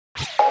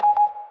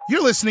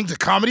You're listening to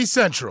Comedy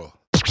Central.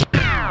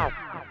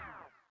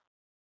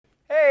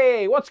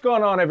 Hey, what's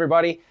going on,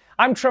 everybody?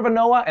 I'm Trevor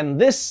Noah, and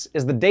this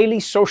is the Daily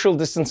Social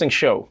Distancing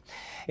Show.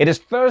 It is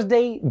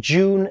Thursday,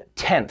 June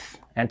 10th,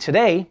 and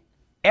today,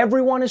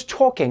 everyone is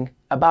talking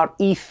about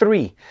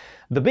E3,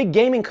 the big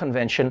gaming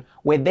convention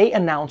where they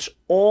announce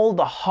all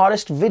the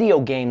hottest video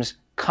games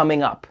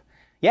coming up.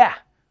 Yeah,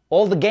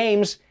 all the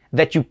games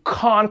that you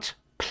can't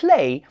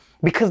play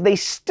because they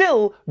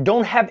still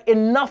don't have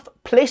enough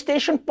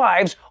PlayStation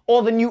 5s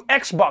or the new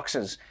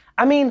Xboxes.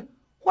 I mean,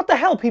 what the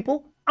hell,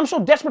 people? I'm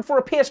so desperate for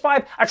a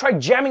PS5, I tried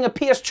jamming a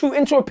PS2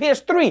 into a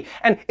PS3,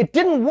 and it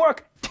didn't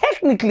work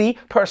technically,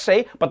 per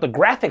se, but the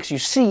graphics you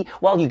see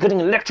while you're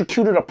getting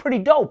electrocuted are pretty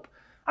dope.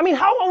 I mean,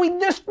 how are we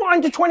this far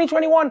into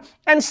 2021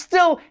 and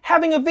still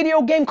having a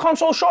video game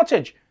console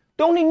shortage?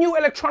 The only new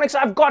electronics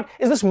I've got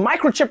is this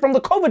microchip from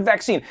the COVID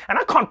vaccine, and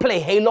I can't play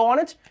Halo on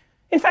it.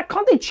 In fact,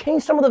 can't they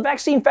change some of the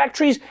vaccine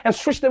factories and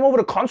switch them over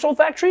to console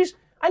factories?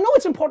 I know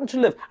it's important to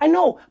live, I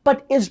know,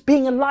 but is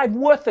being alive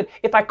worth it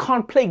if I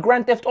can't play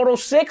Grand Theft Auto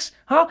 6?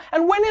 Huh?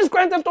 And when is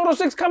Grand Theft Auto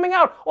 6 coming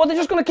out? Or they're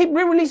just gonna keep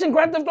re-releasing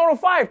Grand Theft Auto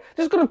 5?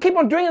 They're just gonna keep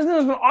on doing this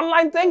as an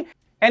online thing?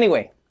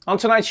 Anyway, on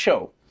tonight's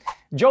show,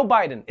 Joe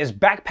Biden is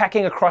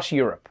backpacking across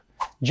Europe.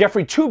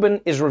 Jeffrey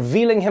Toobin is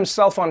revealing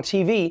himself on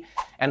TV,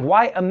 and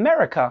why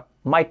America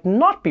might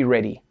not be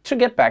ready to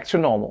get back to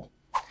normal.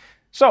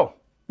 So,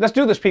 let's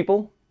do this,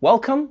 people.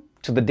 Welcome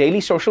to the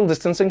Daily Social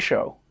Distancing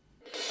Show.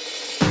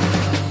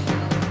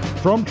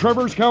 From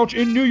Trevor's couch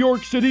in New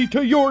York City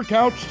to your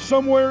couch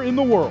somewhere in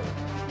the world,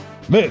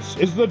 this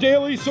is the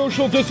Daily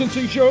Social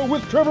Distancing Show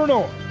with Trevor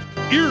Noah,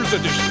 Ears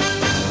Edition.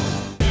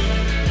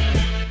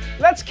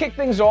 Let's kick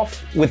things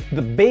off with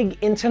the big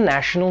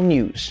international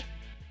news.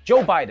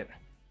 Joe Biden,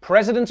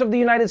 President of the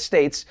United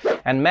States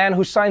and man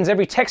who signs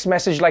every text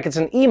message like it's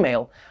an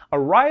email,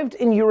 arrived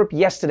in Europe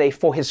yesterday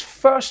for his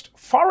first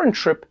foreign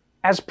trip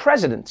as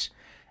president,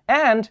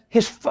 and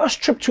his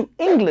first trip to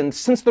England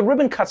since the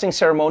ribbon-cutting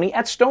ceremony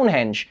at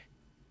Stonehenge.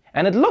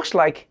 And it looks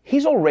like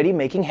he's already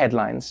making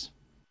headlines.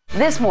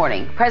 This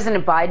morning,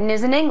 President Biden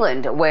is in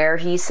England, where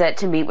he's set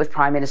to meet with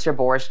Prime Minister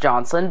Boris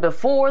Johnson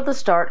before the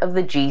start of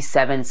the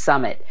G7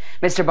 summit.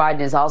 Mr. Biden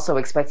is also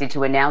expected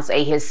to announce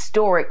a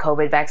historic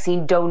COVID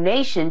vaccine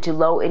donation to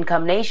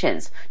low-income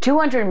nations.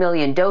 200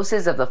 million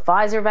doses of the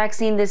Pfizer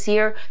vaccine this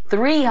year,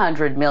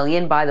 300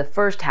 million by the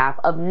first half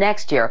of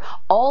next year,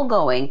 all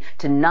going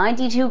to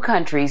 92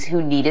 countries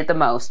who need it the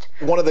most.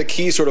 One of the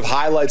key sort of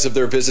highlights of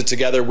their visit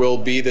together will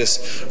be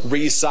this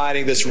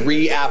re-signing, this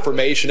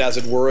reaffirmation, as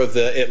it were, of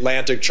the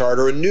Atlantic Charter,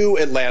 a new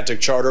Atlantic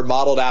Charter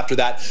modeled after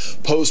that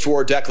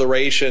post-war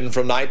declaration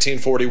from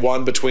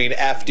 1941 between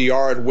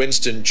FDR and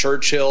Winston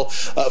Churchill,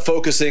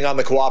 focusing on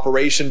the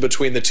cooperation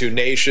between the two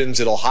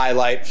nations. It'll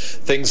highlight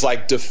things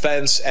like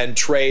defense and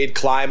trade,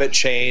 climate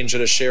change,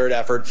 and a shared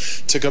effort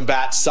to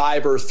combat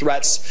cyber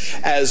threats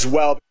as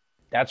well.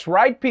 That's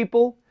right,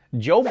 people.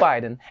 Joe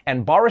Biden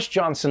and Boris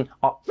Johnson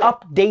are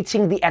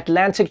updating the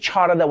Atlantic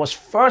Charter that was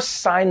first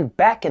signed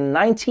back in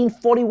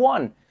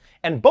 1941.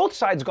 And both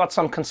sides got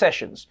some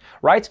concessions,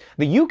 right?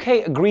 The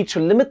UK agreed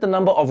to limit the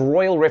number of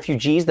royal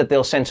refugees that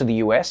they'll send to the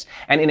US,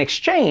 and in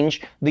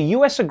exchange, the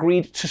US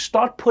agreed to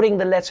start putting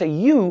the letter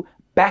U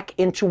back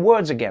into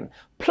words again.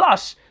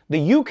 Plus,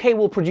 the UK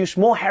will produce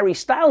more Harry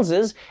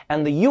Styleses,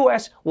 and the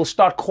US will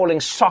start calling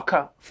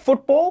soccer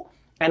football,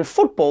 and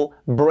football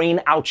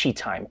brain ouchie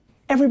time.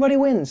 Everybody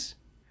wins.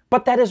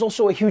 But that is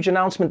also a huge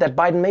announcement that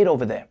Biden made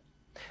over there.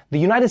 The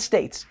United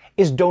States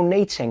is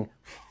donating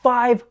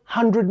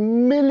 500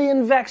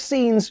 million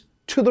vaccines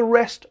to the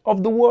rest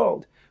of the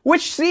world,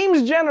 which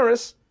seems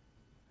generous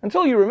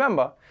until you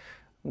remember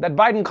that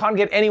Biden can't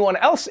get anyone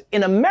else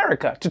in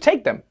America to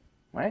take them,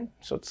 right?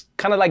 So it's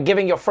kind of like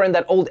giving your friend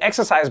that old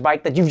exercise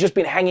bike that you've just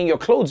been hanging your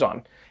clothes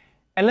on.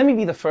 And let me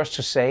be the first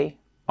to say,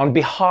 on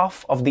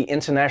behalf of the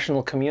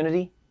international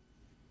community,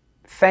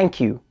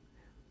 thank you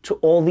to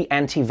all the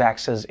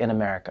anti-vaxxers in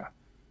America.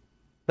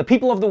 The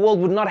people of the world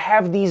would not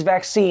have these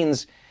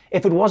vaccines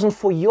if it wasn't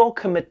for your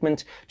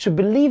commitment to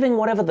believing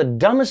whatever the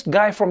dumbest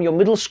guy from your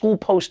middle school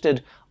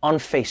posted on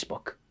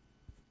Facebook.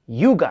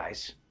 You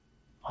guys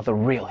are the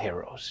real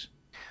heroes.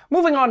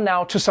 Moving on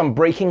now to some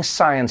breaking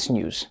science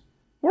news.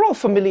 We're all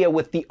familiar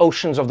with the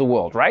oceans of the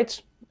world, right?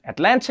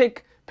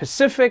 Atlantic,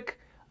 Pacific,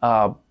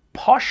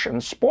 posh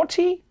and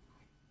sporty.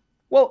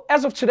 Well,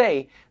 as of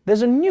today,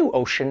 there's a new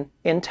ocean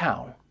in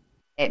town.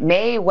 It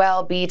may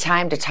well be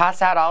time to toss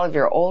out all of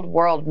your old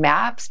world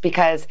maps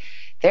because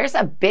there's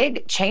a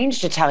big change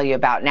to tell you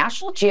about.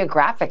 National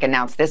Geographic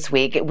announced this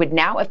week it would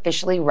now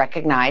officially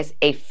recognize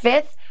a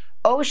fifth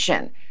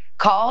ocean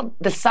called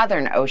the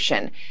Southern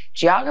Ocean.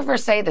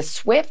 Geographers say the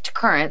swift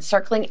current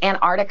circling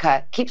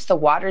Antarctica keeps the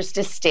waters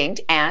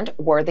distinct and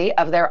worthy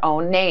of their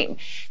own name.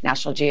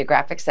 National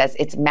Geographic says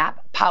its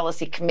map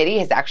policy committee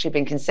has actually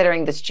been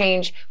considering this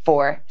change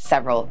for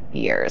several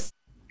years.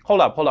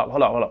 Hold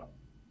up.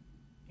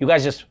 You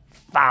guys just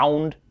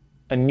found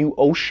a new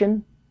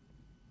ocean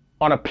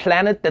on a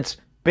planet that's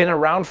been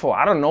around for,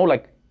 I don't know,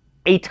 like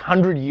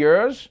 800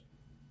 years?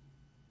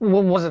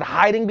 Was it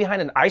hiding behind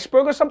an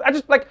iceberg or something?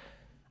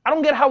 I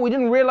don't get how we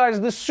didn't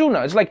realize this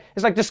sooner. It's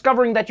like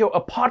discovering that your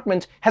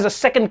apartment has a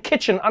second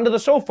kitchen under the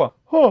sofa.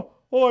 Huh,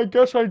 well, I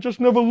guess I just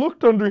never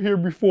looked under here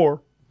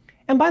before.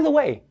 And by the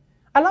way,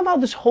 I love how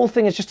this whole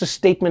thing is just a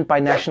statement by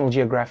National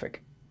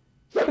Geographic.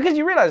 Because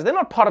you realize they're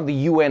not part of the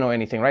UN or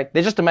anything, right?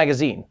 They're just a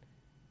magazine.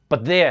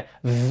 But they're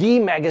the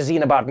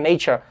magazine about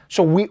nature,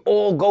 so we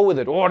all go with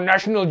it. Oh,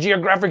 National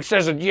Geographic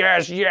says it,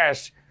 yes,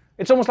 yes.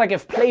 It's almost like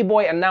if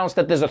Playboy announced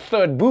that there's a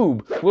third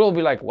boob, we'll all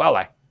be like, well,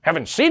 I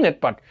haven't seen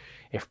it, but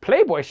if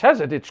Playboy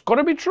says it, it's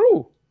gotta be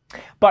true.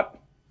 But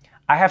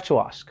I have to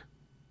ask,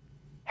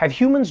 have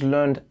humans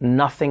learned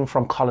nothing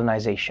from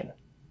colonization?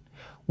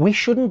 We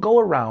shouldn't go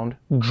around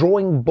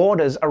drawing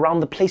borders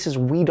around the places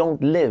we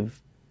don't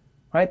live,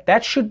 right?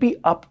 That should be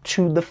up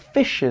to the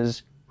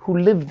fishes who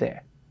live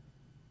there.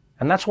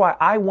 And that's why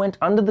I went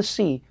under the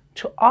sea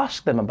to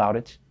ask them about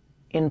it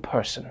in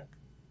person.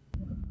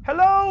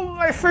 Hello,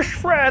 my fish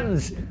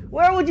friends!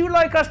 Where would you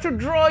like us to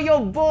draw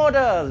your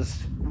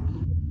borders?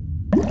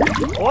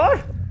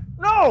 What?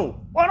 No!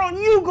 Why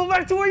don't you go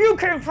back to where you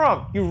came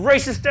from, you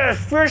racist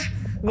ass fish?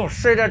 You're gonna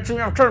say that to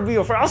me, I'm trying to be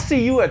your friend. I'll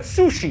see you at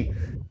sushi.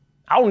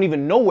 I don't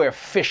even know where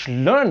fish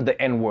learned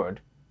the N-word.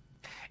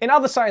 In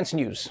other science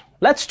news,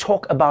 let's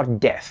talk about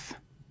death.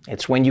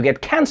 It's when you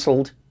get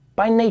cancelled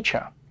by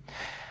nature.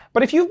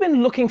 But if you've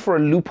been looking for a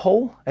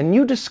loophole, a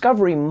new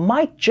discovery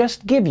might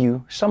just give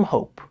you some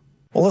hope.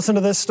 Well, listen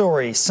to this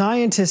story.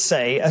 Scientists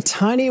say a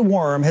tiny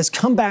worm has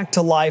come back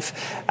to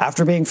life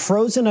after being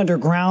frozen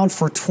underground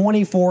for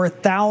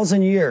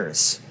 24,000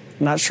 years.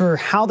 I'm not sure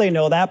how they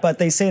know that, but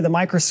they say the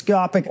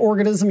microscopic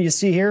organism you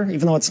see here,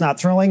 even though it's not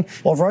thrilling,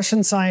 well,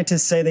 Russian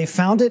scientists say they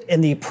found it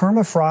in the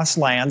permafrost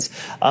lands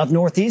of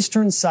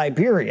northeastern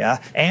Siberia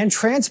and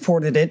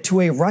transported it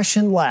to a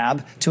Russian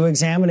lab to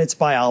examine its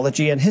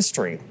biology and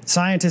history.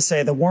 Scientists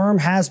say the worm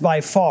has by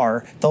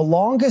far the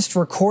longest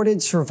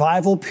recorded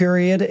survival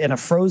period in a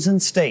frozen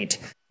state.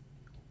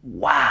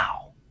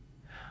 Wow.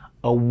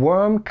 A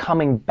worm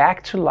coming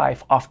back to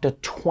life after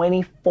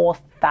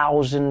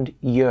 24,000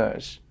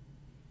 years.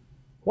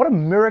 What a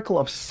miracle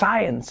of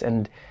science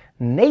and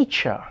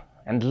nature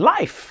and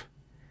life.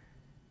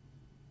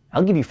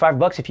 I'll give you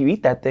 $5 if you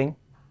eat that thing.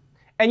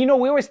 And you know,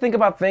 we always think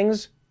about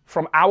things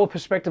from our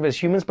perspective as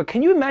humans, but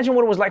can you imagine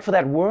what it was like for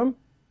that worm?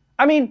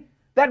 I mean,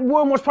 that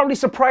worm was probably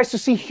surprised to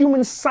see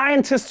human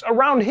scientists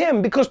around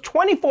him because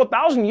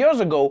 24,000 years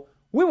ago,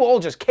 we were all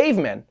just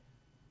cavemen.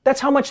 That's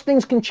how much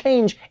things can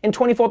change in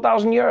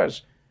 24,000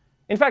 years.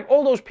 In fact,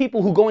 all those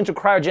people who go into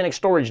cryogenic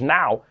storage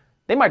now,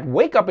 they might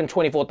wake up in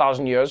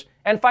 24,000 years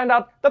and find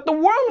out that the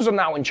worms are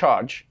now in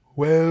charge.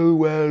 Well,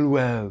 well,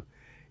 well.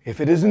 If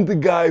it isn't the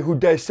guy who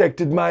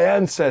dissected my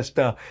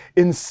ancestor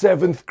in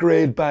 7th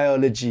grade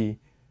biology,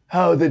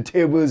 how the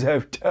tables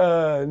have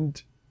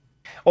turned.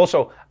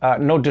 Also,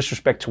 no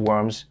disrespect to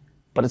worms,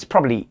 but it's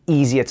probably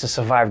easier to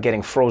survive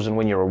getting frozen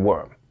when you're a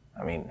worm.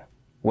 I mean,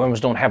 worms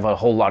don't have a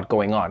whole lot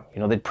going on. You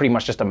know, they're pretty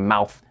much just a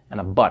mouth and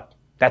a butt.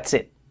 That's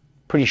it.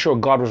 Pretty sure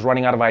God was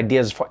running out of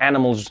ideas for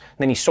animals.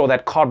 Then he saw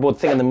that cardboard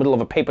thing in the middle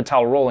of a paper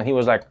towel roll and he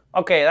was like,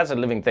 okay, that's a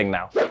living thing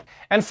now.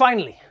 And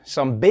finally,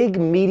 some big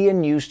media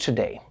news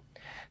today.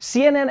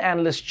 CNN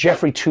analyst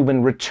Jeffrey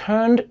Toobin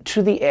returned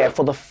to the air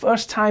for the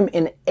first time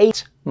in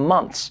 8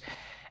 months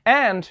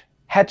and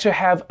had to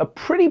have a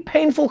pretty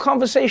painful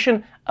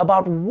conversation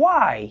about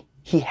why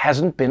he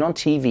hasn't been on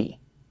TV.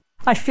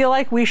 I feel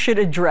like we should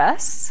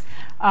address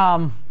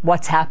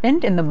what's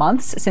happened in the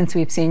months since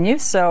we've seen you.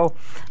 So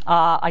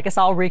I guess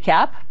I'll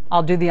recap.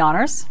 I'll do the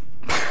honors.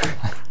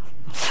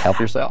 Help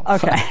yourself.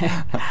 Okay.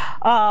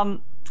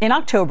 In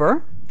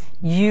October,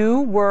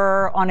 you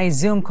were on a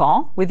Zoom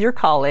call with your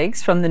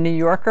colleagues from the New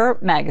Yorker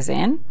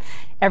magazine.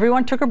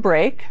 Everyone took a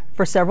break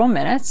for several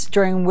minutes,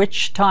 during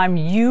which time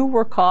you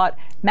were caught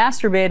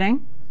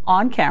masturbating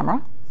on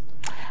camera.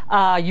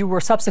 You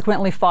were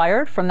subsequently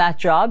fired from that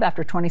job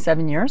after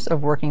 27 years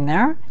of working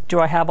there. Do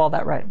I have all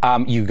that right?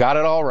 You got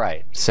it all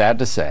right, sad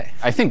to say.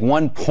 I think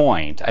one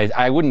point,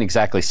 I wouldn't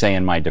exactly say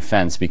in my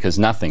defense, because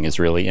nothing is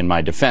really in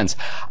my defense.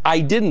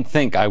 I didn't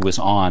think I was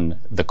on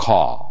the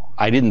call.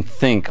 I didn't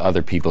think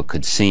other people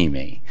could see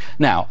me.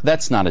 Now,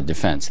 that's not a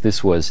defense.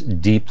 This was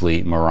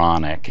deeply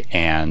moronic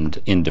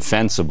and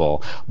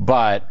indefensible,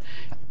 but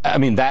I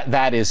mean,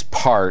 that is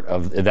part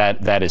of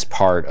that is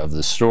part of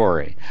the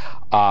story.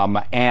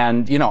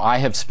 And, you know, I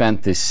have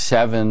spent the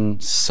 7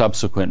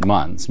 subsequent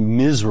months,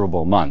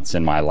 miserable months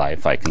in my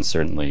life, I can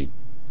certainly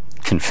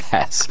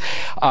confess,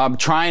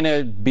 trying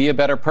to be a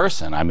better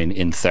person. I mean,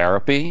 in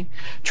therapy,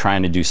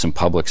 trying to do some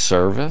public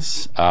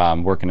service,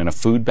 working in a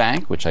food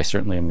bank, which I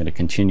certainly am going to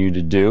continue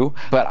to do.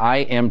 But I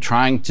am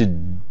trying to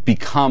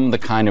become the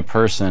kind of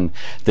person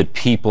that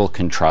people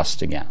can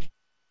trust again.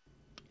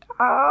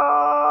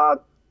 I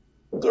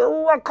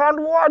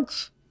can't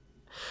watch.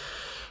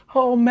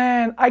 Oh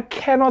man, I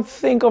cannot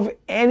think of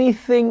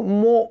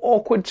anything more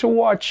awkward to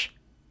watch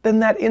than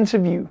that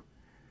interview.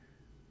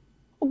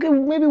 Okay,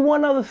 maybe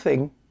one other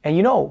thing. And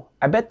you know,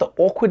 I bet the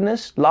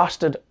awkwardness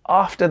lasted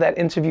after that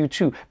interview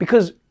too,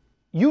 because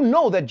you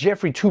know that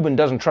Jeffrey Toobin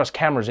doesn't trust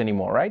cameras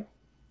anymore, right?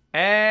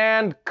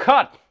 And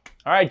cut.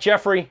 All right,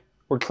 Jeffrey,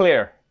 We're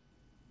clear.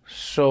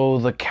 So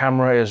the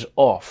camera is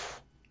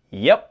off.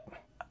 Yep.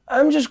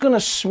 I'm just gonna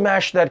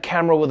smash that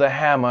camera with a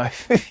hammer,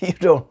 if you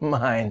don't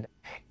mind.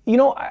 You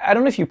know, I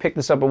don't know if you picked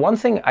this up, but one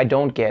thing I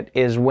don't get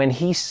is when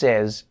he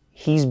says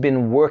he's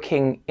been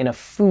working in a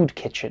food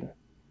kitchen.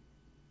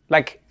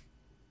 Like,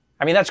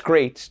 I mean, that's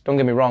great, don't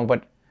get me wrong,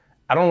 but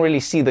I don't really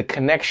see the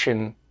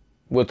connection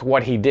with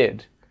what he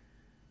did.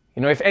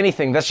 You know, if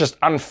anything, that's just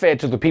unfair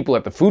to the people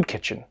at the food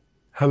kitchen.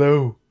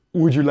 Hello,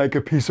 would you like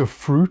a piece of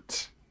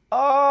fruit?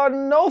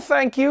 No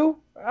thank you.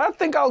 I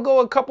think I'll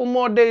go a couple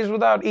more days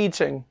without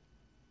eating.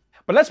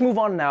 But let's move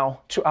on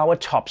now to our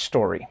top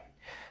story.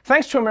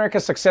 Thanks to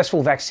America's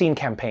successful vaccine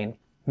campaign,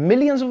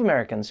 millions of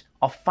Americans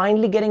are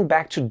finally getting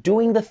back to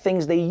doing the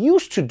things they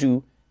used to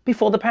do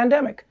before the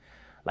pandemic,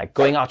 like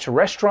going out to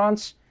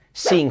restaurants,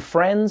 seeing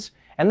friends,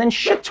 and then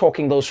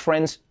shit-talking those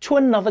friends to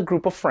another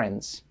group of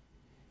friends.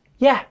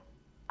 Yeah,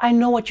 I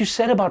know what you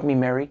said about me,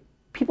 Mary.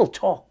 People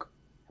talk.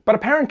 But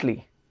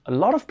apparently, a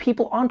lot of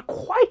people aren't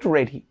quite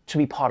ready to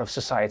be part of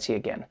society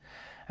again.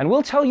 And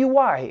we'll tell you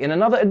why in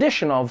another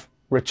edition of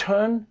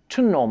Return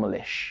to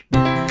Normalish.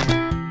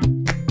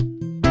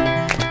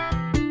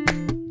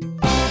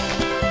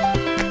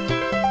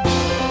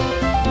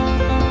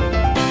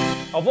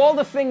 Of all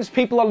the things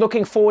people are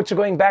looking forward to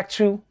going back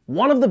to,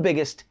 one of the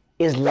biggest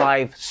is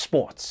live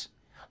sports.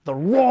 The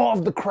roar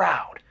of the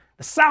crowd,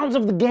 the sounds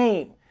of the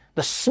game,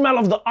 the smell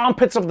of the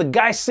armpits of the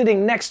guy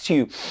sitting next to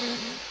you.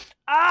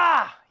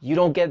 You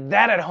don't get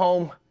that at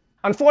home.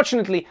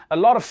 Unfortunately, a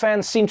lot of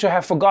fans seem to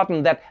have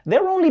forgotten that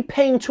they're only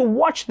paying to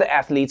watch the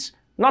athletes,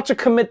 not to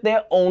commit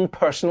their own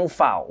personal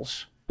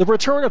fouls. The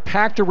return of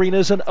packed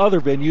arenas and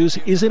other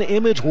venues is an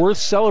image worth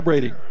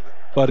celebrating.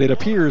 But it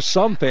appears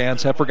some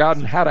fans have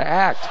forgotten how to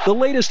act. The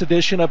latest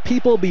edition of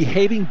people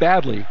behaving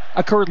badly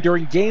occurred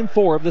during Game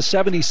 4 of the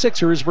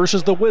 76ers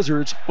versus the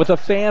Wizards, with a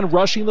fan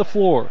rushing the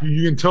floor.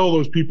 You can tell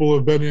those people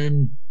have been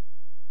in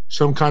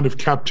some kind of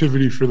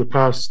captivity for the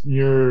past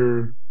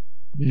year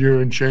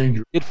and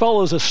change. It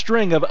follows a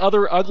string of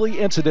other ugly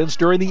incidents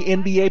during the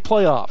NBA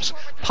playoffs.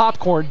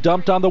 Popcorn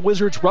dumped on the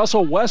Wizards'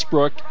 Russell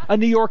Westbrook, a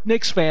New York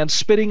Knicks fan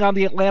spitting on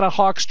the Atlanta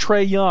Hawks'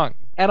 Trae Young,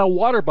 and a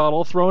water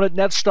bottle thrown at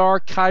net star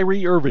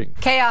Kyrie Irving.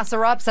 Chaos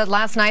erupts at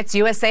last night's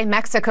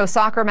USA-Mexico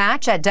soccer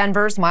match at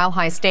Denver's Mile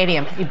High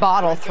Stadium. A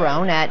bottle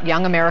thrown at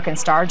young American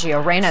star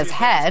Gio Reyna's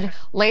head.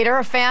 Later,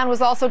 a fan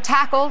was also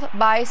tackled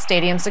by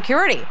stadium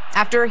security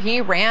after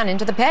he ran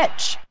into the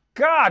pitch.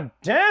 God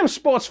damn,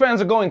 sports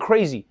fans are going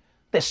crazy.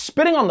 They're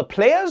spitting on the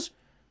players,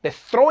 they're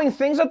throwing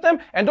things at them,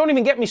 and don't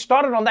even get me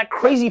started on that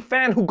crazy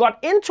fan who got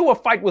into a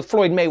fight with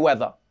Floyd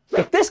Mayweather.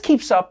 If this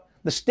keeps up,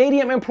 the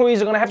stadium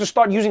employees are going to have to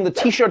start using the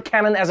t-shirt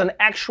cannon as an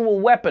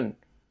actual weapon.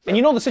 And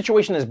you know the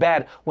situation is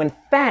bad when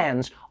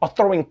fans are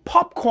throwing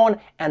popcorn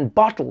and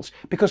bottles,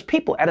 because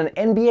people at an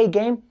NBA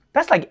game,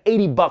 that's like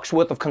 $80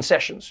 worth of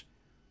concessions.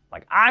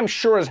 Like, I'm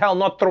sure as hell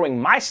not throwing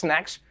my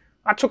snacks.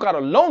 I took out a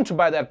loan to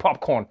buy that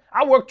popcorn.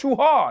 I worked too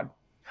hard.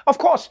 Of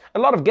course, a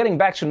lot of getting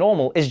back to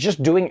normal is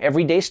just doing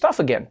everyday stuff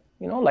again,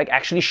 you know, like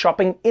actually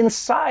shopping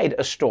inside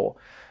a store.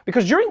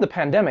 Because during the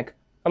pandemic,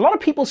 a lot of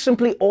people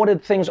simply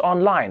ordered things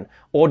online,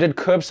 ordered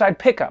curbside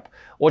pickup,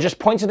 or just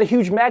pointed a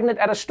huge magnet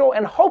at a store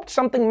and hoped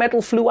something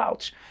metal flew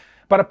out.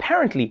 But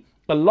apparently,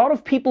 a lot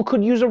of people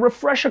could use a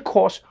refresher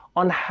course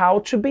on how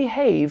to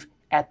behave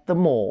at the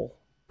mall.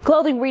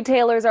 Clothing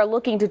retailers are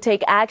looking to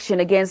take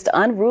action against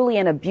unruly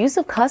and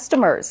abusive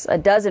customers. A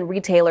dozen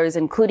retailers,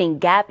 including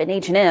Gap and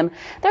H&M,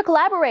 they're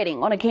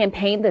collaborating on a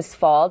campaign this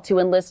fall to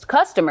enlist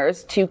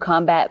customers to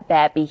combat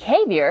bad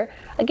behavior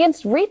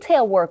against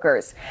retail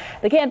workers.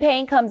 The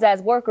campaign comes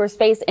as workers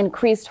face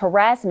increased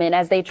harassment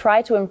as they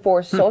try to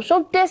enforce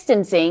social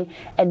distancing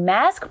and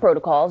mask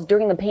protocols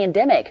during the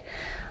pandemic.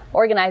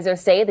 Organizers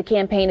say the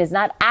campaign is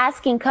not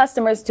asking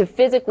customers to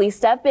physically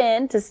step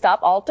in to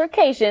stop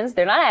altercations.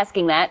 They're not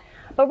asking that,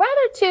 but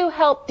rather to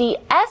help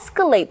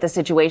de-escalate the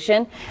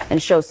situation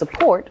and show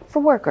support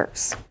for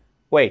workers.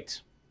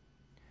 Wait,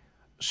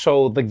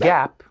 so the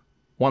Gap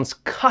wants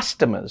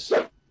customers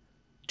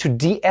to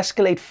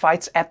de-escalate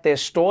fights at their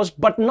stores,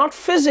 but not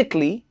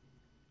physically,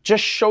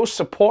 just show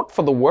support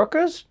for the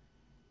workers?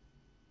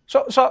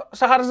 So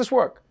how does this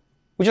work?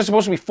 We're just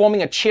supposed to be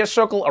forming a cheer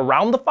circle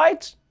around the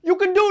fights? You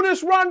can do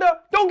this, Rhonda!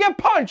 Don't get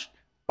punched!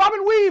 Bob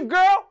and weave,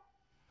 girl!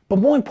 But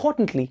more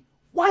importantly,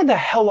 why the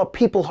hell are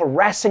people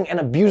harassing and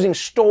abusing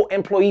store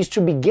employees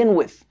to begin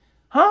with?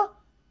 Huh?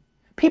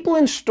 People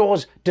in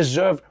stores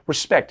deserve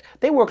respect.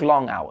 They work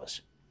long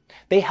hours.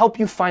 They help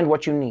you find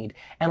what you need.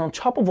 And on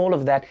top of all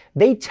of that,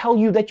 they tell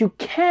you that you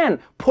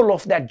can pull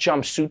off that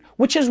jumpsuit,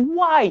 which is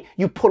why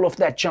you pull off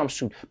that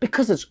jumpsuit,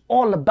 because it's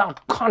all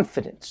about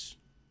confidence.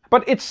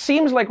 But it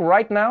seems like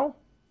right now,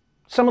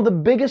 some of the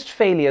biggest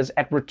failures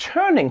at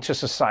returning to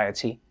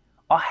society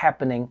are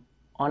happening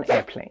on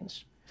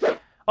airplanes.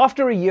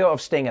 After a year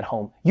of staying at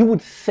home, you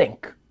would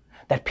think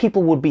that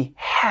people would be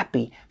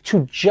happy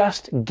to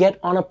just get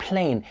on a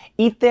plane,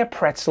 eat their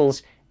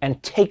pretzels,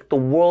 and take the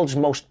world's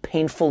most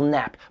painful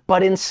nap.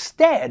 But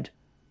instead,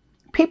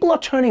 people are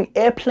turning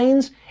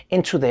airplanes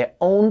into their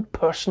own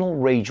personal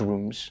rage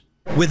rooms.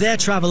 With air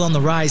travel on the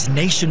rise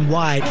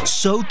nationwide,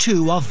 so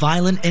too are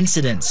violent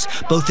incidents,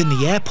 both in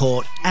the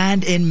airport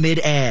and in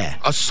mid-air.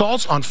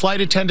 Assaults on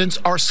flight attendants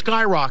are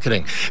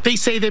skyrocketing. They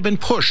say they've been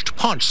pushed,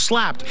 punched,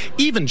 slapped,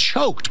 even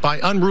choked by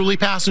unruly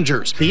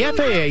passengers. The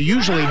FAA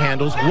usually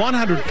handles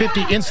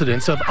 150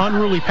 incidents of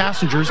unruly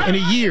passengers in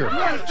a year.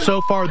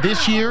 So far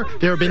this year,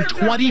 there have been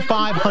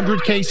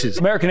 2,500 cases.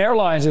 American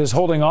Airlines is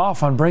holding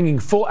off on bringing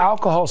full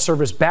alcohol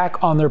service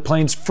back on their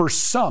planes for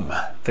some.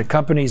 The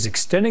company is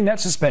extending that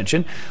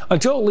suspension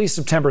until at least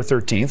September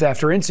 13th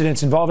after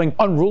incidents involving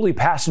unruly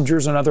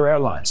passengers on other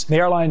airlines. The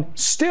airline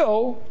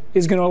still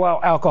is going to allow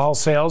alcohol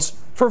sales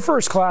for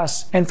first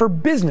class and for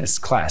business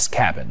class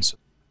cabins.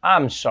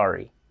 I'm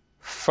sorry.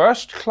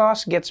 First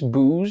class gets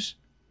booze,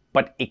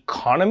 but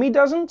economy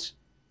doesn't?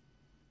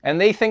 And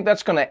they think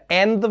that's going to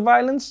end the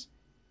violence?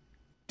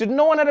 Did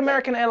no one at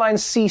American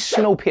Airlines see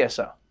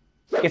Snowpiercer?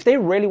 If they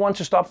really want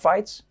to stop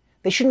fights,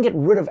 they shouldn't get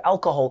rid of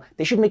alcohol.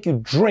 They should make you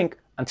drink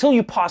until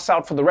you pass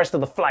out for the rest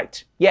of the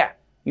flight. Yeah.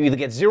 You either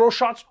get 0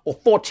 shots or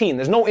 14.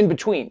 There's no in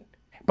between.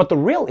 But the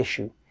real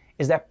issue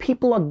is that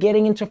people are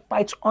getting into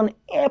fights on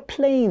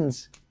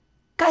airplanes.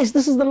 Guys,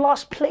 this is the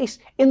last place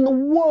in the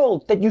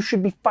world that you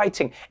should be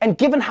fighting. And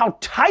given how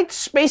tight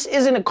space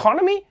is in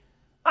economy,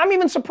 I'm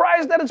even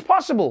surprised that it's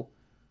possible.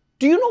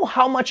 Do you know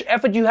how much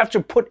effort you have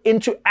to put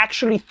into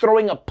actually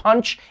throwing a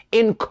punch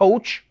in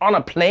coach on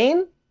a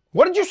plane?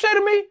 What did you say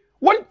to me?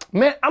 What?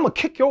 Man, I'm gonna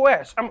kick your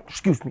ass.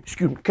 Excuse me,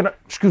 can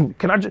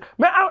I just,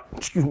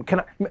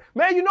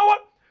 man, you know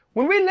what?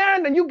 When we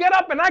land and you get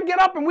up and I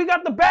get up and we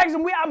got the bags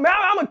and I'm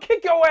gonna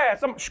kick your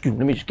ass. Let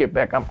me just get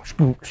back.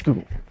 Excuse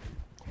me.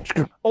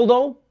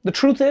 Although, the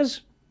truth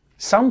is,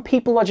 some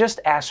people are just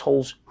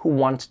assholes who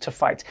want to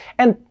fight.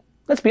 And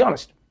let's be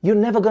honest, you're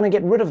never gonna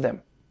get rid of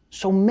them.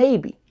 So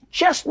maybe,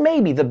 just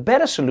maybe, the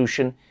better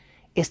solution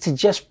is to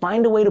just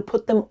find a way to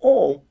put them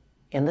all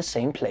in the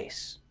same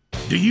place.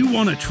 Do you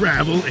want to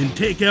travel and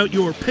take out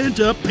your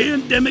pent-up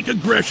pandemic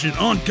aggression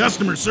on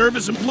customer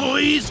service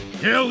employees?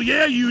 Hell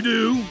yeah, you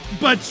do.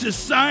 But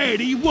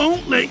society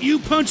won't let you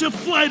punch a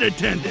flight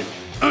attendant.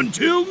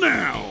 Until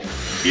now.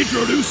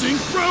 Introducing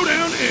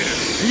Throwdown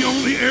Air, the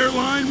only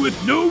airline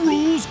with no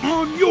rules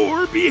on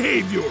your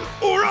behavior,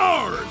 or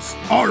ours.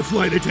 Our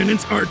flight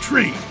attendants are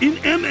trained in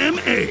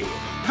MMA,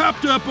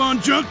 hopped up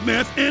on junk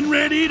meth, and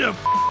ready to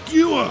f***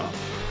 you up.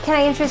 Can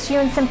I interest you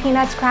in some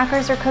peanuts,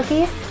 crackers, or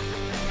cookies?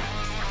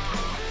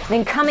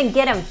 Then come and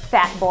get him,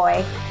 fat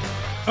boy.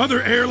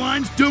 Other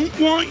airlines don't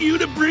want you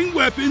to bring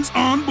weapons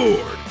on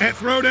board. At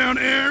Throwdown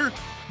Air,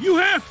 you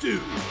have to.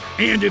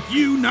 And if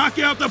you knock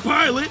out the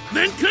pilot,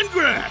 then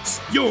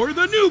congrats, you're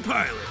the new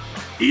pilot.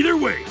 Either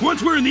way,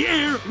 once we're in the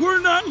air,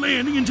 we're not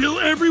landing until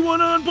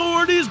everyone on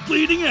board is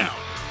bleeding out.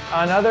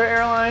 On other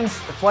airlines,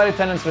 the flight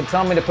attendants would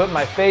tell me to put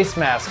my face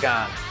mask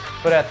on.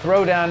 But at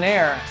Throwdown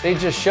Air, they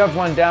just shove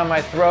one down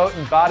my throat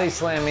and body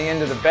slam me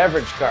into the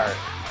beverage cart.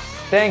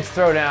 Thanks,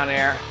 Throwdown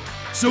Air.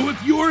 So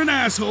if you're an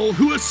asshole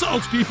who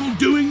assaults people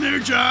doing their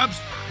jobs,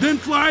 then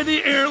fly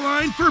the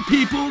airline for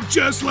people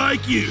just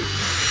like you.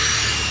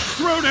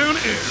 Throwdown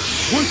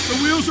Air. Once the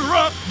wheels are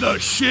up, the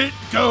shit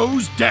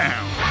goes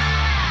down.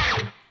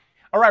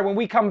 All right, when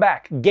we come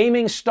back,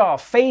 gaming star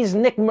FaZe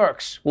Nick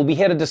Merckx will be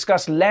here to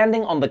discuss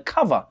landing on the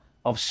cover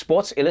of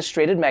Sports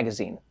Illustrated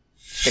magazine.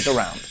 Stick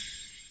around.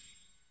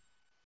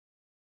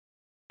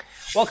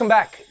 Welcome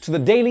back to the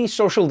Daily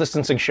Social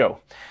Distancing Show.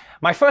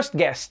 My first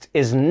guest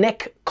is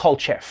Nick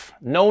Kolcheff,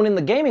 known in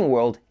the gaming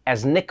world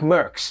as Nick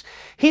Merckx.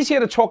 He's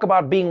here to talk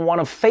about being one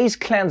of FaZe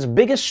Clan's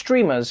biggest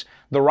streamers,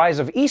 the rise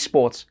of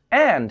esports,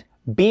 and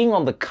being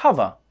on the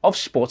cover of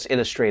Sports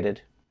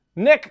Illustrated.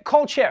 Nick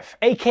Kolcheff,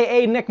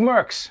 aka Nick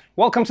Merckx,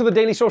 welcome to the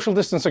Daily Social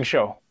Distancing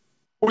Show.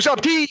 What's up,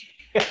 T?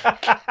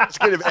 It's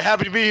good.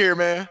 Happy to be here,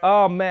 man.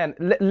 Oh man,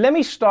 let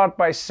me start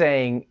by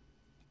saying,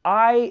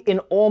 in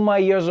all my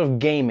years of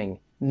gaming,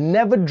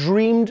 never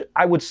dreamed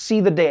I would see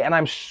the day, and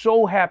I'm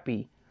so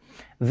happy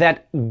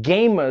that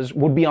gamers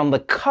would be on the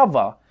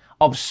cover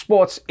of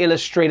Sports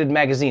Illustrated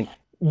magazine.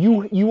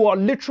 You are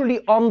literally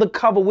on the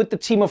cover with the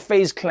team of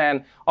FaZe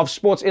Clan of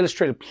Sports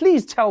Illustrated.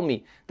 Please tell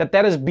me that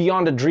is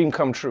beyond a dream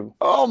come true.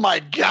 Oh my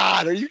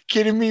God, are you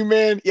kidding me,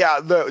 man? Yeah,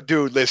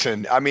 dude,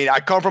 listen, I mean,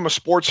 I come from a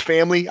sports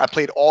family. I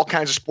played all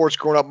kinds of sports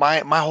growing up.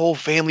 My whole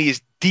family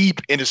is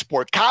deep into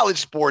sports, college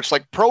sports,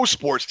 like pro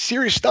sports,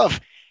 serious stuff.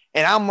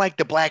 And I'm like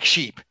the black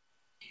sheep.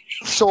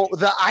 So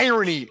the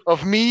irony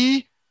of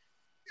me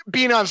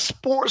being on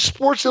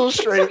Sports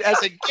Illustrated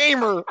as a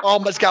gamer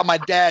almost got my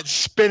dad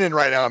spinning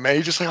right now, man.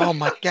 He's just like, oh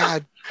my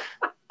God.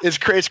 It's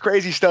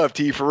crazy stuff,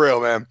 T, for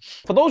real, man.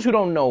 For those who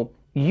don't know,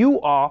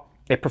 you are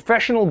a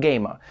professional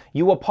gamer.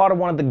 You are part of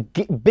one of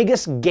the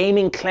biggest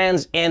gaming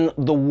clans in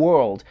the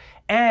world.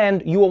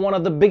 And you are one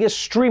of the biggest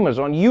streamers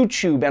on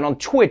YouTube and on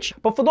Twitch.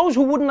 But for those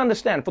who wouldn't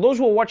understand, for those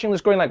who are watching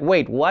this going like,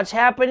 wait, what's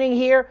happening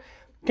here?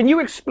 Can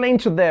you explain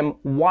to them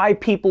why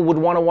people would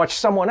want to watch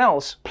someone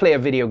else play a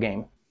video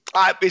game?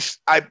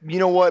 You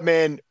know what,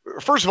 man?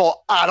 First of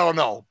all, I don't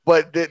know,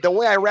 but the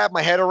way I wrap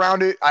my head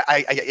around it,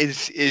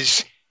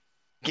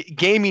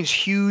 gaming's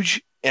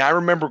huge. And I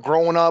remember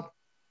growing up,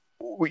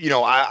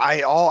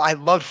 I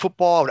loved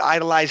football. I would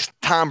idolize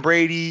Tom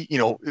Brady,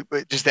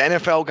 just the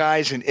NFL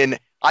guys, and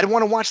I'd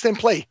want to watch them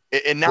play.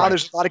 And now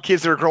there's a lot of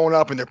kids that are growing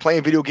up and they're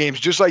playing video games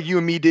just like you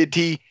and me did,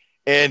 T.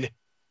 And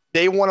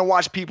they want to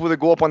watch people that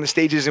go up on the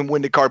stages and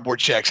win the cardboard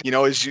checks.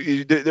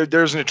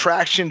 There's an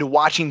attraction to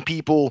watching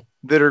people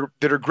that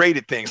are great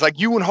at things, like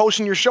you and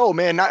hosting your show,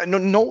 man.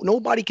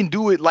 Nobody can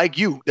do it like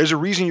you. There's a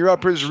reason you're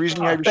up here. There's a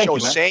reason you have your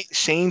show.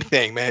 Same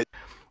thing, man.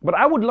 But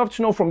I would love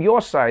to know from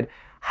your side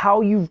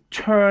how you've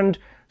turned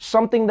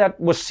something that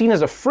was seen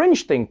as a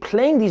fringe thing,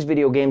 playing these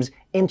video games,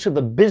 into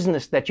the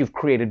business that you've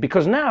created.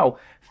 Because now,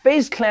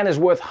 FaZe Clan is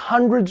worth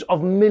hundreds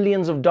of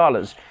millions of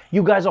dollars.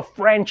 You guys are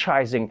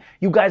franchising.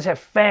 You guys have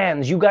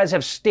fans. You guys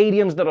have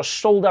stadiums that are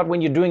sold out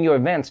when you're doing your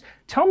events.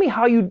 Tell me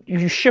how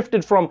you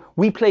shifted from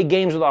we play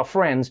games with our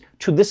friends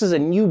to this is a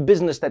new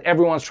business that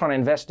everyone's trying to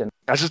invest in.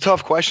 That's a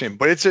tough question,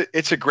 but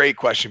it's a great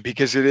question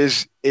because it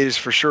is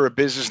for sure a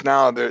business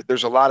now.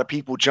 There's a lot of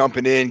people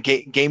jumping in.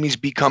 Gaming's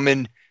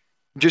becoming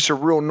just a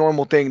real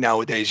normal thing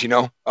nowadays,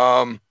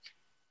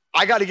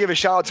 I got to give a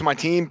shout out to my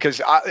team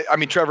because I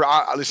mean, Trevor,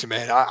 listen,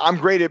 man, I'm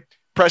great at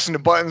pressing the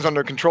buttons on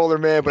the controller,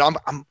 man, but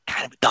I'm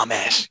kind of a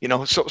dumbass,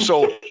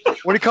 So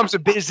when it comes to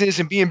business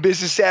and being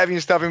business savvy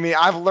and stuff, I mean,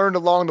 I've learned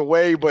along the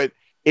way, but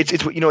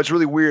it's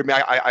really weird,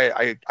 man.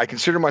 I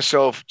consider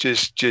myself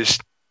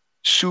just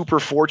super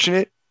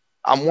fortunate.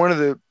 I'm one of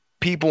the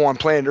people on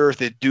planet Earth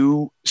that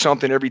do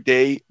something every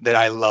day that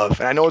I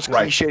love, and I know it's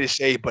cliche to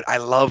say, but I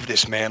love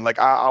this, man. Like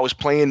I was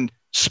playing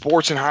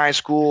sports in high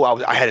school.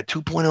 I had a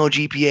 2.0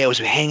 GPA. I was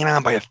hanging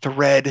on by a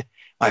thread.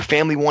 My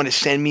family wanted to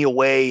send me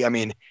away. I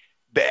mean,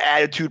 the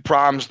attitude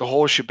problems, the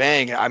whole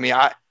shebang. I mean,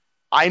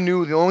 I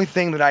knew the only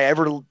thing that I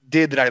ever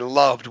did that I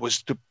loved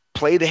was to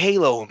play the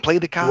Halo and play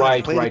the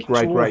COD.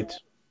 Right.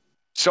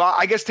 So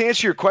I guess to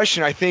answer your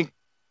question, I think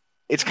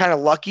it's kind of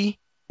lucky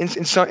in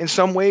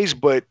some ways,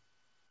 but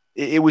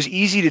it was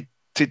easy to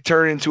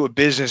turn into a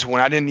business when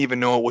I didn't even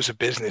know it was a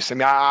business. I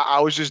mean, I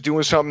was just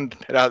doing something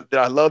that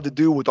I love to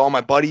do with all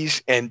my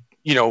buddies, and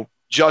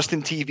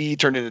Justin TV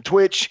turned into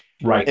Twitch,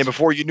 right? And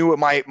before you knew it,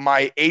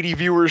 my 80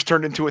 viewers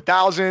turned into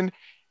 1,000,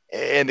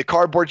 and the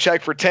cardboard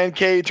check for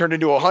 10K turned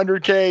into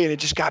 100K, and it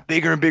just got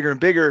bigger and bigger and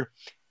bigger.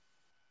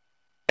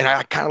 And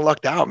I kind of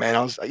lucked out, man.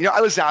 I was,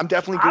 listen, I'm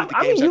definitely good at the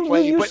games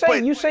I play.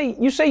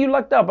 You say you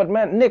lucked out, but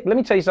man, Nick, let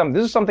me tell you something.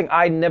 This is something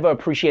I never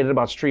appreciated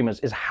about streamers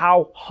is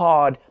how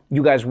hard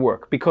you guys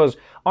work. Because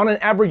on an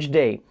average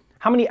day,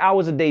 how many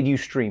hours a day do you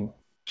stream?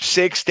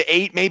 6 to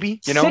 8, maybe.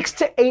 6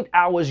 to 8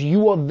 hours.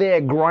 You are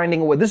there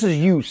grinding away. This is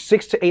you.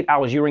 6 to 8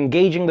 hours. You're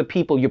engaging the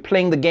people. You're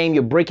playing the game.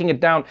 You're breaking it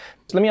down.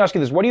 So let me ask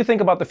you this. What do you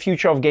think about the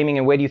future of gaming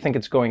and where do you think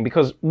it's going?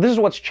 Because this is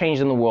what's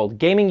changed in the world.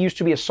 Gaming used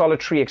to be a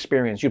solitary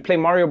experience. You play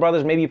Mario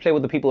Brothers, maybe you play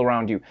with the people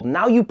around you.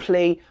 Now you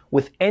play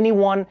with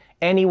anyone,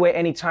 anywhere,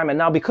 anytime. And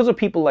now because of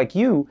people like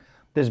you,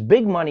 there's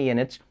big money in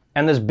it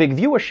and there's big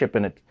viewership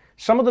in it.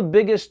 Some of the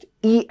biggest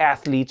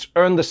e-athletes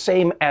earn the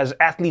same as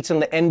athletes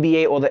in the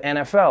NBA or the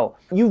NFL.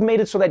 You've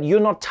made it so that you're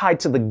not tied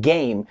to the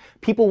game.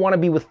 People want to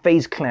be with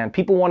FaZe Clan.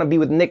 People want to be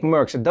with Nick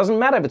Merckx. It doesn't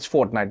matter if it's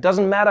Fortnite. It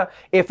doesn't matter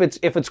if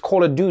it's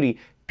Call of Duty.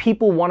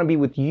 People want to be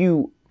with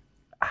you.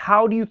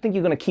 How do you think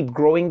you're going to keep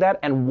growing that?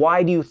 And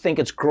why do you think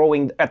it's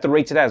growing at the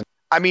rates it has?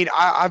 I mean,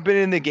 I've been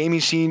in the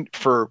gaming scene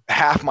for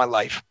half my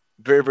life,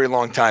 very, very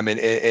long time. And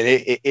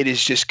it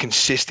is just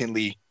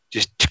consistently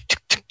just,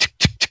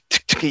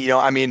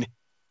 I mean,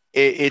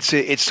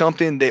 it's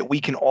something that we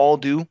can all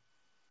do.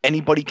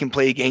 Anybody can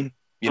play a game,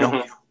 you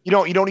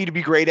don't need to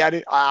be great at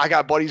it. I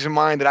got buddies of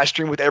mine that I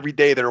stream with every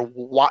day that are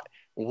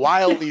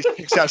wildly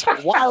successful,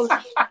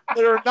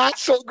 that are not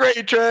so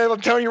great, Trev.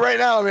 I'm telling you right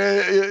now,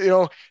 man.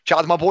 Shout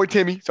out to my boy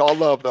Timmy. It's all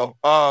love, though.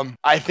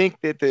 I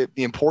think that the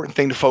important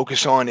thing to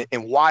focus on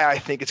and why I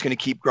think it's going to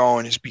keep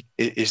growing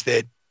is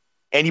that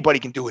anybody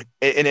can do it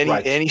in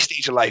any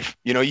stage of life.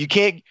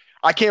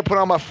 I can't put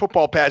on my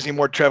football pads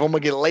anymore, Trev. I'm gonna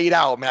get laid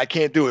out, man. I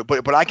can't do it.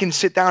 But I can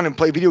sit down and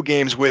play video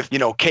games with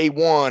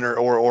K1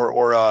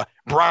 or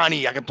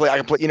Bronny. I can play. I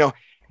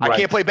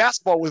can't play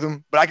basketball with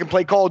him, but I can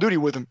play Call of Duty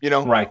with him.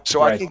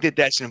 So I think that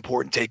that's an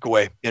important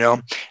takeaway.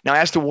 Now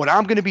as to what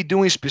I'm going to be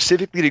doing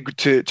specifically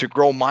to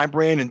grow my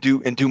brand and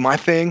do my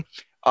thing,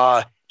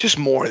 just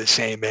more of the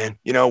same, man.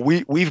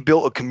 We've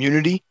built a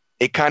community.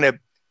 It kind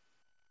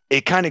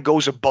of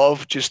goes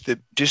above just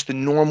the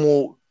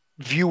normal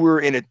viewer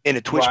in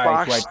a Twitch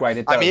box.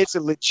 Right. I mean, it's a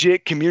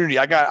legit community.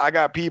 I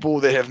got people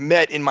that have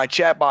met in my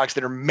chat box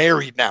that are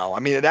married now. I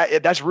mean,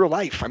 that's real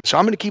life. So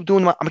I'm gonna keep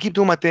doing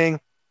my thing.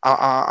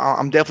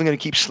 I'm definitely gonna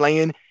keep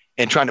slaying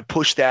and trying to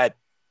push that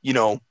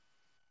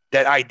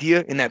that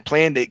idea and that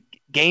plan that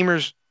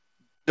gamers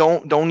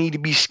don't need to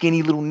be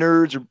skinny little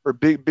nerds or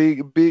big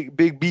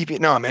beefy.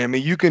 No, man. I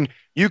mean, you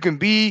can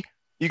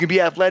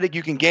be athletic,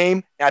 you can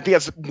game. And I think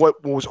that's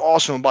what was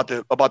awesome about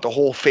the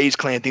whole FaZe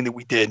Clan thing that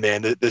we did,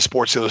 man. The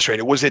Sports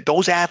Illustrated was that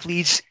those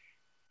athletes,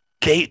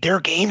 they're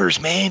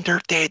gamers, man.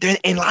 They're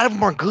and a lot of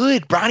them are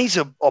good. Bronny's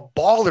a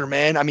baller,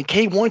 man. I mean,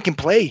 K1 can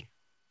play.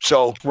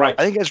 So I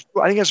think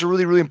that's a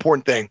really, really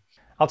important thing.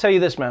 I'll tell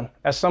you this, man.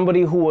 As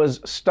somebody who was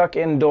stuck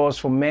indoors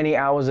for many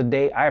hours a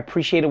day, I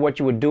appreciated what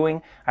you were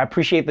doing. I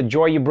appreciate the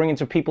joy you bring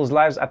into people's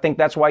lives. I think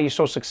that's why you're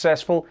so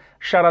successful.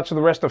 Shout out to the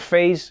rest of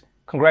FaZe.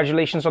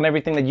 Congratulations on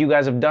everything that you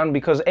guys have done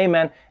because, hey,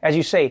 man, as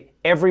you say,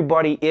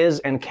 everybody is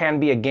and can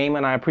be a gamer,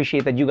 and I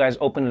appreciate that you guys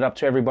opened it up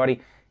to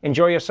everybody.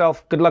 Enjoy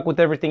yourself. Good luck with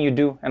everything you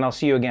do, and I'll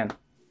see you again.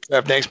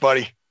 Yeah, thanks,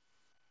 buddy.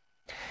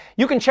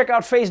 You can check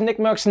out FaZe Nick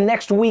Mercs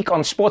next week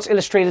on Sports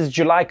Illustrated's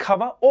July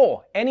cover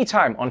or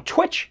anytime on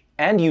Twitch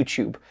and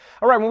YouTube.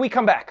 All right, when we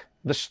come back,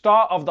 the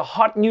star of the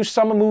hot new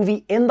summer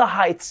movie In the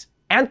Heights,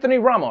 Anthony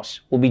Ramos,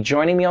 will be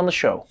joining me on the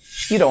show.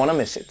 You don't want to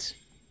miss it.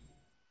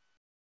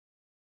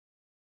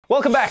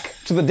 Welcome back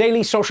to the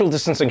Daily Social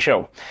Distancing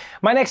Show.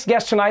 My next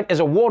guest tonight is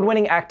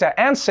award-winning actor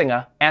and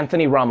singer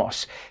Anthony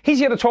Ramos. He's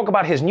here to talk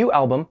about his new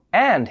album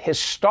and his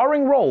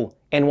starring role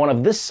in one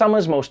of this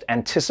summer's most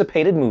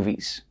anticipated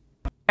movies.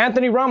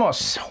 Anthony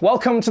Ramos,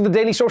 welcome to the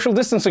Daily Social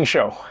Distancing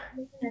Show.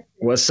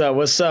 What's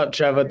up,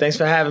 Trevor? Thanks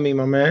for having me,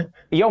 my man.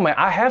 Yo, man,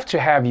 I have to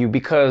have you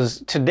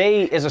because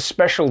today is a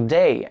special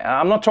day.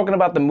 I'm not talking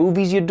about the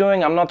movies you're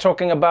doing. I'm not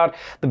talking about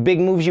the big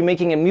moves you're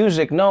making in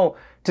music. No,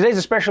 today's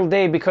a special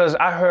day because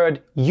I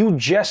heard you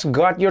just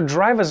got your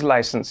driver's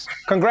license.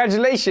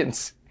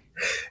 Congratulations.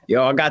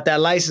 Yo, I got that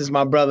license,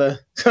 my brother.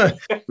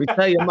 We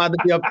tell you, I'm about to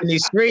be up in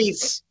these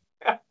streets.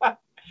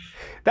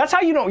 That's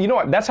how you know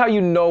what? That's how you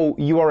know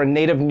you are a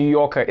native New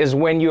Yorker is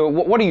when you're,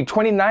 what are you,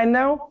 29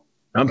 now?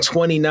 I'm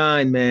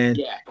 29, man.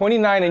 Yeah.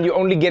 29 and you're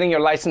only getting your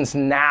license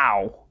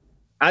now.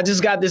 I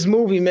just got this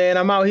movie, man.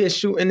 I'm out here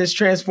shooting this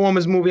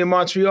Transformers movie in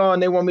Montreal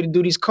and they want me to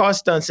do these car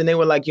stunts and they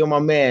were like, yo, my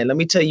man, let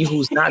me tell you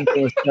who's not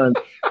doing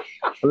stunts.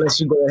 Unless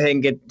you go ahead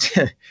and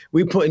get,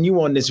 we putting you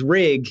on this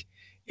rig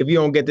if you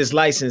don't get this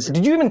license.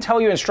 Did you even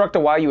tell your instructor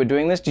why you were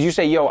doing this? Did you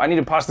say, yo, I need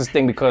to pass this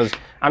thing because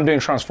I'm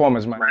doing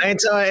Transformers, man? I didn't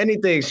tell her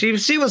anything.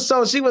 She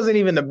wasn't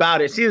even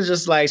about it. She was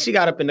just like, she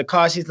got up in the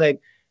car. She's like,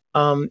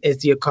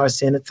 is your car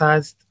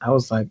sanitized? I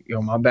was like, yo,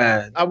 my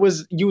bad. I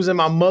was using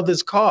my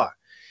mother's car.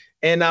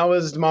 And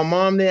my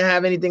mom didn't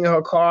have anything in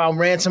her car. I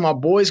ran to my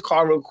boy's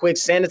car real quick,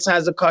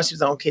 sanitized the car. She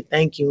was like, okay,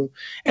 thank you.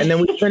 And then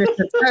we finished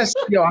the test.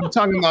 Yo, I'm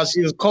talking about she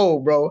was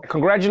cold, bro.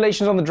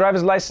 Congratulations on the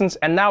driver's license.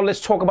 And now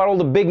let's talk about all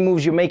the big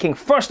moves you're making.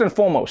 First and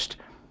foremost,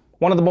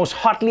 one of the most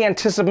hotly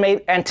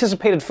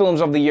anticipated films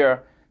of the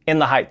year, In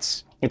the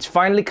Heights. It's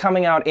finally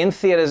coming out in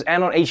theaters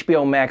and on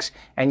HBO Max.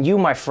 And you,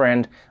 my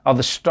friend, are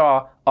the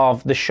star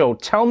of the show.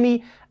 Tell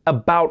me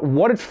about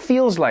what it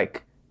feels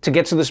like to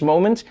get to this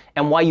moment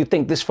and why you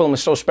think this film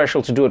is so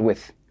special to do it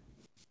with.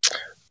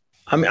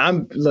 I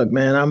mean, look,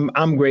 man,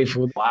 I'm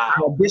grateful. Wow.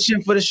 I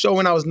auditioned for the show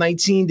when I was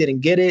 19, didn't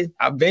get it.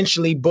 I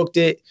eventually booked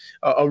it,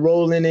 a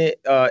role in it,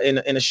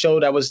 in a show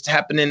that was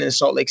happening in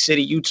Salt Lake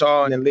City,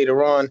 Utah. And then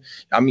later on,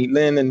 I meet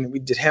Lynn and we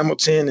did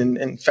Hamilton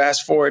and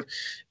fast forward,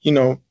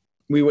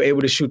 we were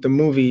able to shoot the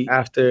movie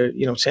after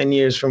 10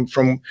 years from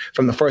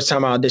the first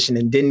time I auditioned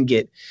and didn't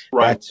get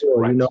that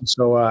tour,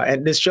 So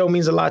and this show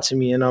means a lot to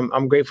me, and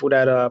I'm grateful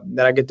that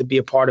I get to be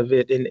a part of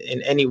it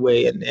in any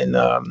way, and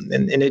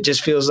it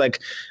just feels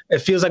like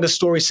a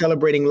story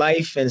celebrating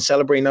life and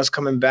celebrating us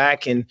coming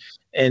back and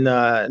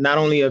not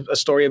only a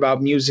story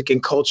about music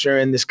and culture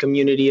and this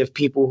community of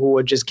people who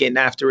are just getting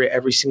after it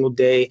every single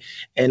day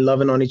and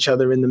loving on each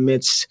other in the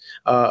midst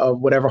of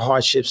whatever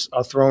hardships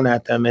are thrown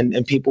at them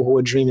and people who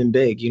are dreaming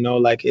big,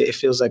 like it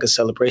feels like a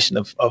celebration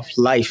of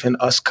life and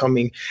us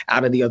coming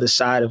out of the other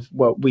side of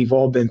what we've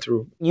all been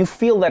through. You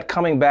feel that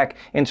coming back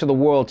into the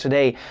world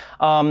today.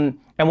 And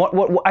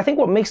what I think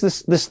what makes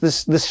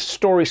this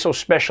story so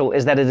special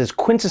is that it is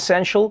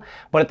quintessential,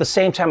 but at the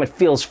same time it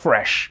feels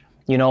fresh.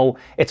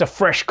 It's a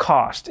fresh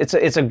cast.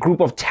 It's a group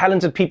of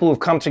talented people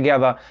who've come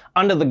together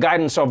under the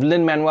guidance of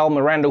Lin-Manuel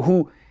Miranda,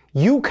 who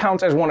you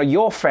count as one of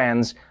your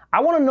fans. I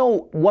want to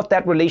know what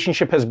that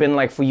relationship has been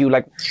like for you.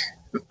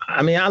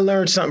 I mean, I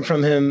learned something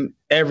from him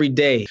every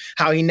day,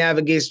 how he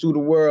navigates through the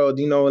world,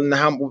 and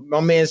how my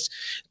man's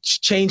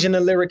changing the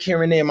lyric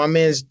here and there. My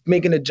man's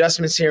making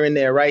adjustments here and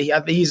there, right?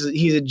 I think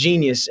he's a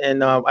genius.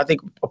 And I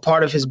think a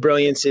part of his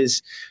brilliance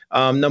is,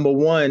 number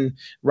one,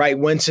 right,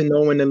 when to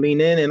know when to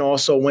lean in and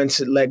also when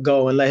to let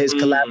go and let his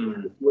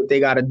collaborators do what they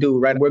got to do,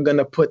 right? We're going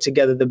to put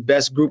together the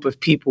best group of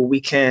people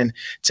we can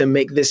to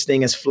make this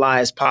thing as fly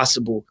as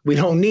possible. We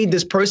don't need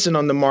this person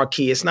on the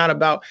marquee. It's not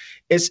about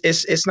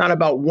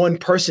one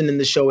person in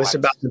the show. It's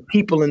about the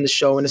people in the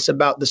show, and it's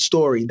about the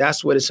story.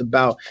 That's what it's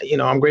about.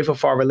 I'm grateful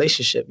for our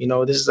relationship.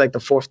 This is like the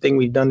fourth thing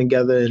we've done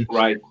together. And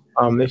right.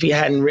 If he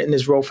hadn't written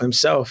this role for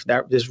himself,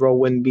 this role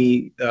wouldn't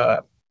be.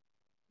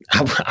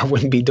 I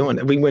wouldn't be doing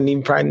it. We wouldn't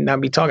even probably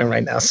not be talking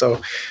right now.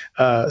 So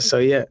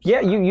yeah.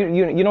 Yeah,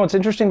 it's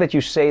interesting that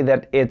you say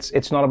that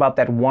it's not about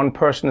that one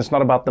person. It's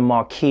not about the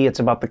marquee. It's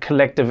about the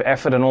collective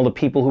effort and all the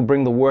people who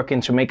bring the work in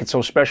to make it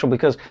so special.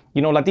 Because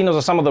Latinos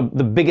are some of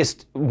the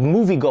biggest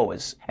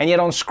moviegoers, and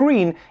yet on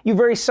screen you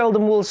very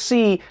seldom will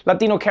see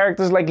Latino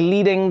characters like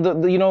leading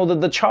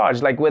the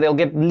charge, like where they'll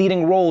get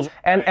leading roles.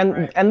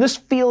 And this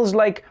feels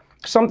like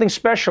something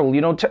special.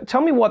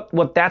 Tell me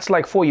what that's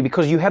like for you,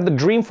 because you had the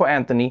dream for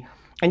Anthony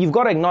And you've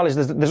got to acknowledge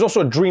there's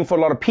also a dream for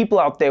a lot of people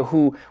out there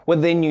who,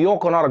 whether they're in New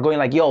York or not, are going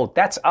like, yo,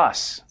 that's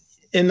us.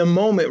 In the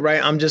moment,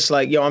 right, I'm just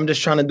like, yo, I'm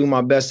just trying to do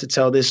my best to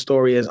tell this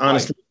story as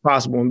honestly as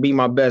possible and be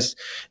my best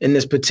in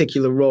this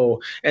particular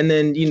role. And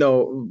then, you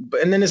know,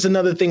 and then it's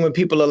another thing when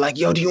people are like,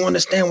 yo, do you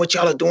understand what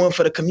y'all are doing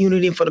for the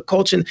community and for the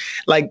culture? And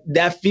like,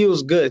 that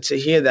feels good to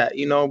hear that,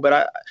 you know,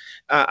 but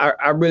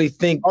I really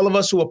think all of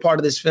us who are part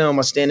of this film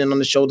are standing on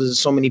the shoulders of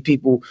so many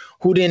people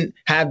who didn't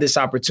have this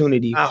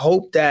opportunity. I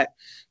hope that,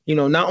 you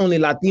know, not only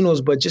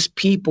Latinos, but just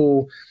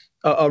people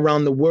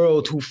around the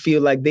world who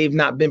feel like they've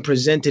not been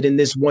presented in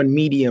this one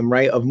medium,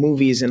 right, of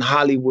movies and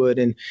Hollywood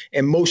and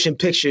motion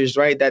pictures,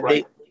 right, that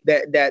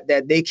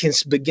they can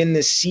begin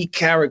to see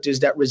characters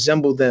that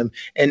resemble them,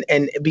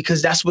 and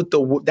because that's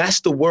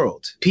the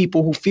world.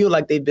 People who feel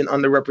like they've been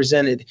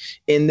underrepresented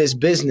in this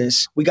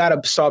business, we got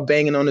to start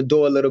banging on the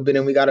door a little bit,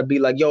 and we got to be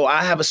like, yo,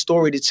 I have a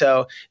story to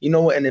tell, you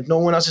know what, and if no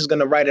one else is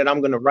going to write it,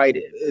 I'm going to write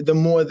it. The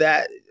more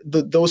that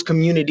those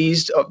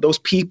communities, those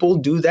people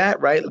do that,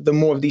 right, the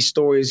more of these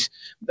stories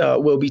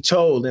will be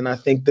told. And I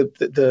think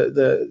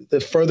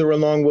the further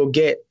along we'll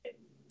get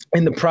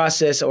in the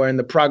process or in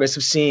the progress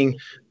of seeing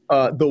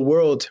the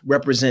world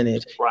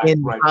represented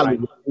in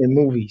Hollywood and in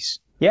movies.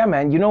 Yeah,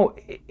 man. You know,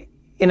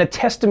 in a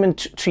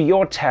testament to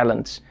your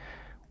talents,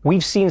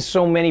 we've seen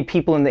so many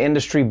people in the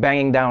industry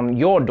banging down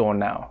your door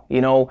now.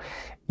 You know,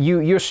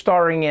 you're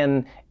starring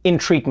in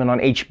Treatment on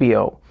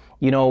HBO.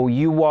 You know,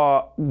 you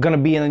are going to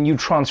be in a new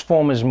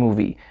Transformers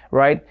movie,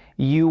 right?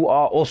 You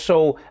are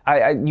also,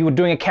 you were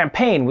doing a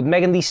campaign with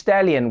Megan Thee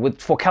Stallion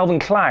for Calvin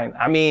Klein.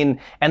 I mean,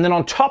 and then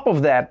on top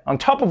of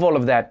all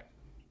of that,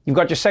 you've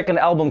got your second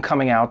album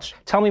coming out.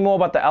 Tell me more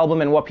about the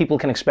album and what people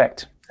can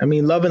expect. I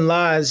mean, Love and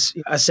Lies,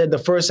 I said the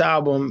first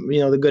album,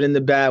 you know, The Good and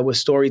the Bad, was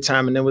story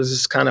time. And there was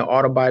this kind of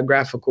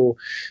autobiographical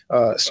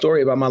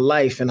story about my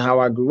life and how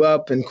I grew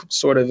up, and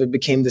sort of it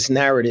became this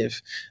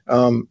narrative.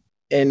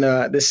 And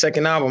this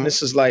second album,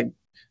 this is like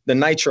the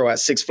Nitro at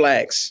Six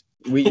Flags.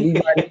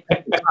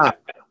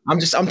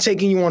 I'm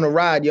taking you on a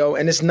ride, yo,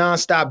 and it's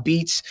nonstop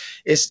beats.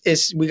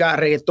 We got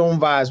reggaeton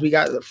vibes, we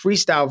got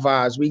freestyle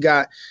vibes, we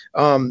got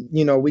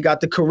you know, we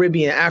got the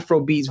Caribbean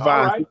Afrobeats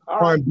vibes,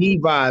 R&B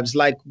vibes,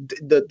 like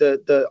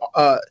the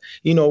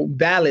you know,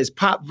 ballads,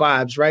 pop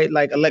vibes, right?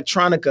 Like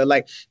electronica,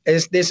 like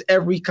there's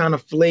every kind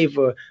of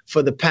flavor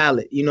for the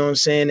palette, you know what I'm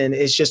saying? And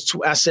it's just,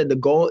 I said the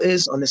goal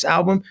is on this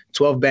album,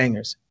 12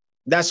 bangers.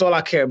 That's all I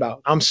care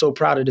about. I'm so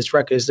proud of this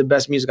record. It's the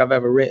best music I've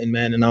ever written,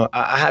 man. And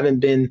I haven't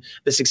been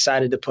this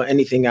excited to put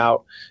anything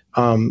out.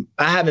 I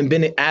haven't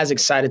been as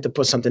excited to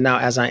put something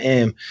out as I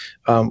am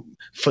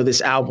for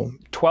this album.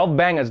 12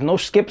 bangers, no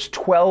skips,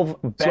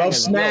 12 bangers. 12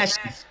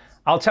 smashes.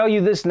 I'll tell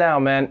you this now,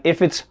 man.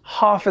 If it's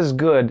half as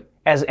good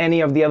as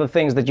any of the other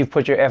things that you've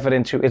put your effort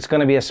into, it's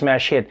going to be a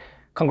smash hit.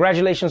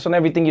 Congratulations on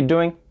everything you're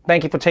doing.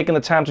 Thank you for taking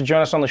the time to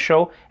join us on the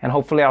show. And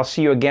hopefully I'll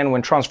see you again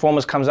when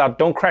Transformers comes out.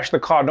 Don't crash the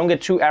car. Don't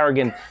get too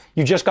arrogant.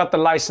 You just got the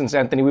license,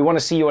 Anthony. We want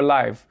to see you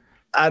alive.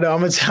 I know. I'm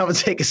gonna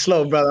take it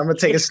slow, brother. I'm gonna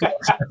take it slow.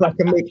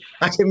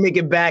 I can make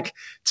it back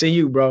to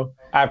you, bro.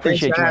 I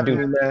appreciate you, my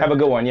dude. Have a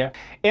good one, yeah?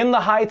 In the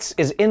Heights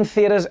is in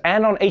theaters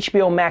and on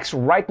HBO Max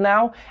right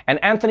now.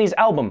 And Anthony's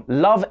album,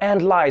 Love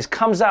and Lies,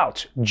 comes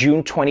out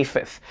June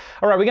 25th.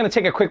 All right, we're going to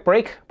take a quick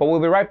break, but we'll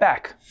be right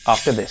back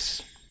after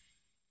this.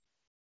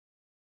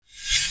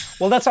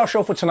 Well, that's our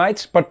show for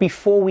tonight, but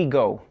before we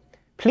go,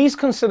 please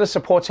consider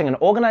supporting an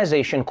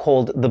organization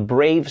called the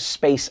Brave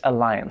Space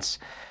Alliance.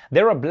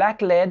 They're a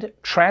Black-led,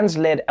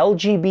 trans-led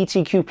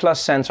LGBTQ+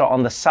 center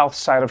on the south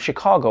side of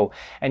Chicago,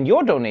 and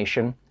your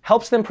donation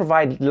helps them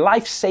provide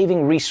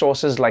life-saving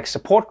resources like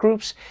support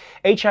groups,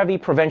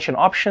 HIV prevention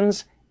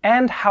options,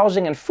 and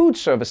housing and food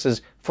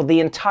services for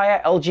the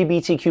entire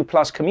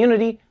LGBTQ+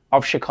 community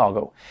of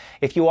Chicago.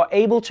 If you are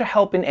able to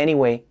help in any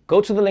way,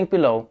 go to the link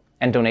below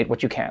and donate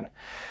what you can.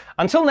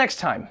 Until next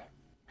time,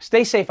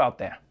 stay safe out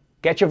there,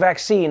 get your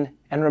vaccine,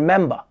 and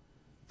remember,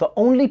 the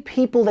only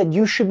people that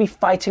you should be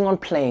fighting on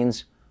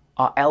planes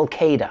are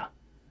Al-Qaeda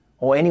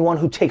or anyone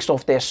who takes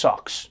off their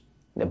socks.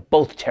 They're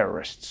both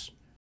terrorists.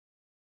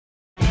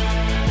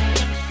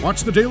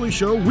 Watch The Daily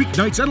Show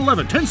weeknights at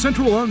 11, 10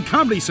 Central on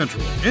Comedy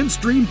Central, and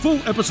stream full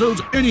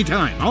episodes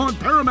anytime on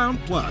Paramount+.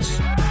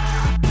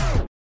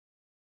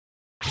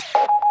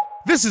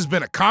 This has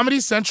been a Comedy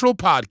Central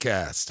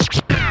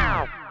podcast.